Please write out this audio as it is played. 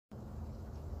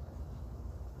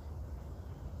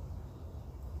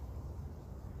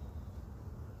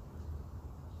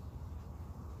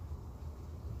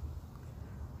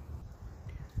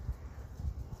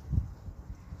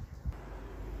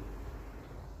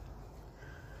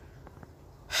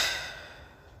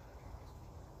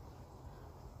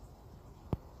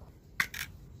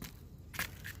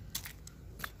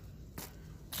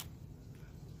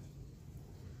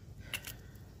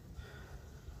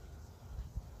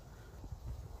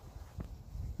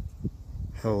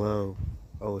Hello,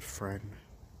 old friend.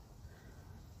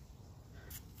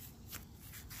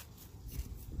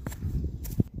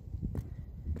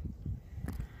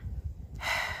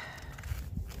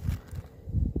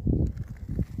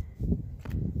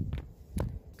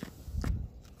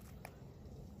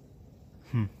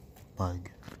 Bug.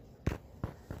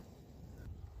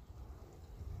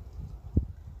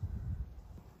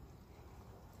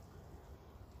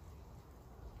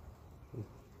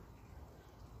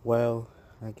 Well,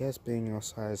 I guess being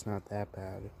outside is not that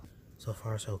bad. So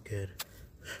far, so good.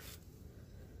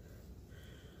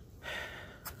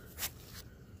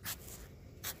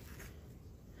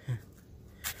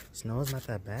 Snow is not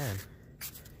that bad.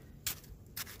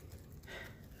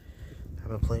 I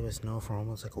haven't played with snow for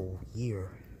almost like a year.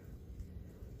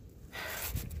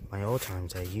 My old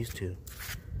times I used to,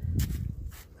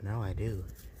 but now I do.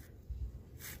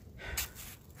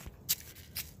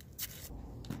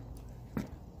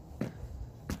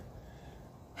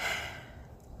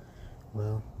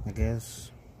 Well, I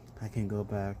guess I can go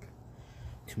back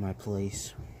to my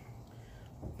place.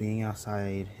 Being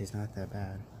outside is not that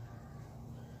bad.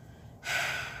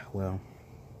 Well,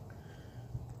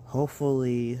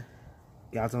 hopefully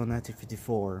Godzilla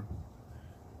 1954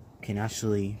 can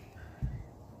actually...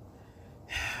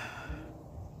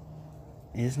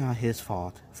 It's not his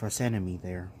fault for sending me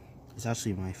there. It's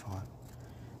actually my fault.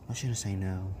 I shouldn't say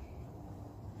no.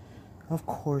 Of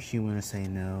course you want to say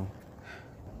no.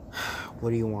 What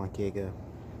do you want, Giga?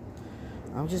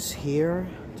 I'm just here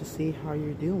to see how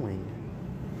you're doing.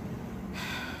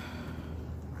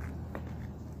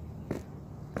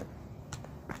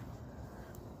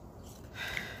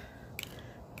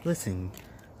 Listen,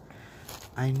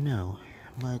 I know,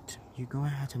 but you're going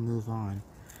to have to move on.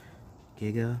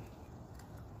 Giga,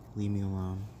 leave me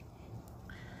alone.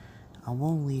 I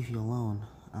won't leave you alone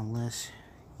unless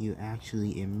you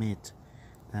actually admit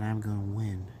that I'm going to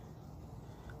win.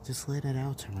 Just let it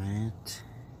out, Tyrant.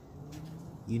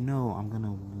 You know I'm going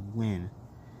to win.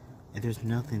 And there's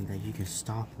nothing that you can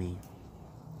stop me.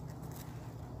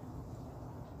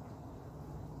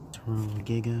 Tyrant,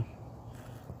 Giga,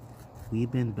 we've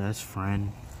been best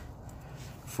friends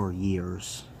for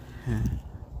years.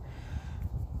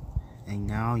 And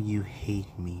now you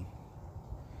hate me.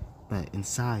 But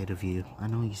inside of you, I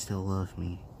know you still love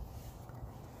me.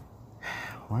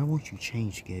 Why won't you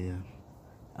change, Giga?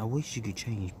 I wish you could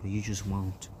change, but you just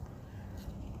won't.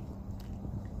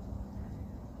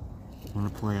 Wanna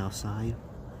play outside?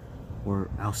 Or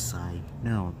outside?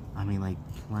 No, I mean like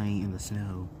playing in the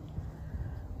snow.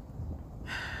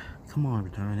 Come on,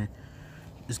 return it.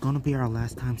 It's gonna be our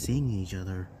last time seeing each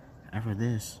other. After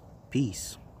this,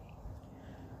 peace.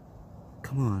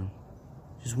 Come on.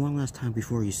 Just one last time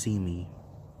before you see me.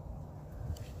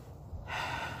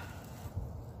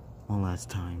 One last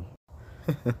time.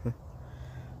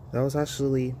 That was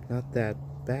actually not that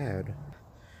bad.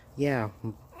 Yeah.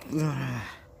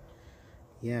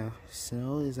 Yeah,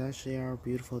 snow is actually our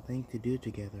beautiful thing to do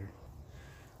together.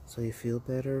 So you feel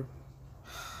better?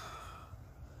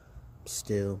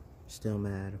 Still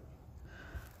mad.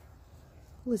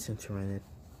 Listen, Tyrant.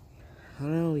 I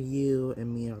know you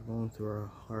and me are going through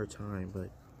a hard time, but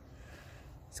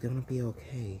it's gonna be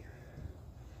okay.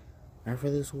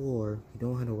 After this war, you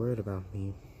don't have to worry about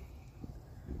me.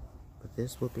 But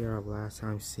this will be our last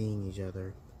time seeing each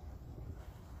other.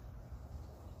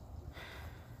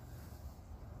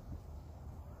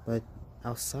 But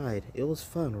outside, it was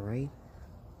fun, right?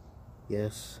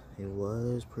 Yes, it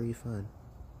was pretty fun.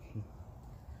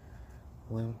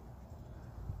 Well,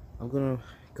 I'm gonna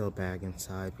go back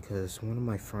inside because one of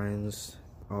my friends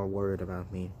are worried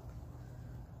about me.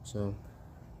 So,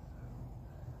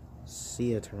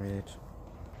 see ya, Tyrant.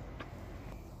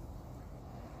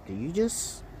 Did you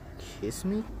just kiss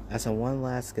me? As a one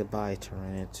last goodbye,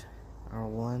 Tyrant. Our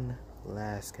one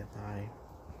last goodbye.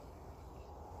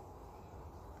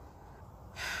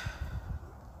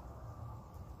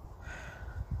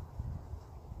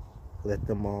 Let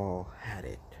them all had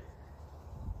it.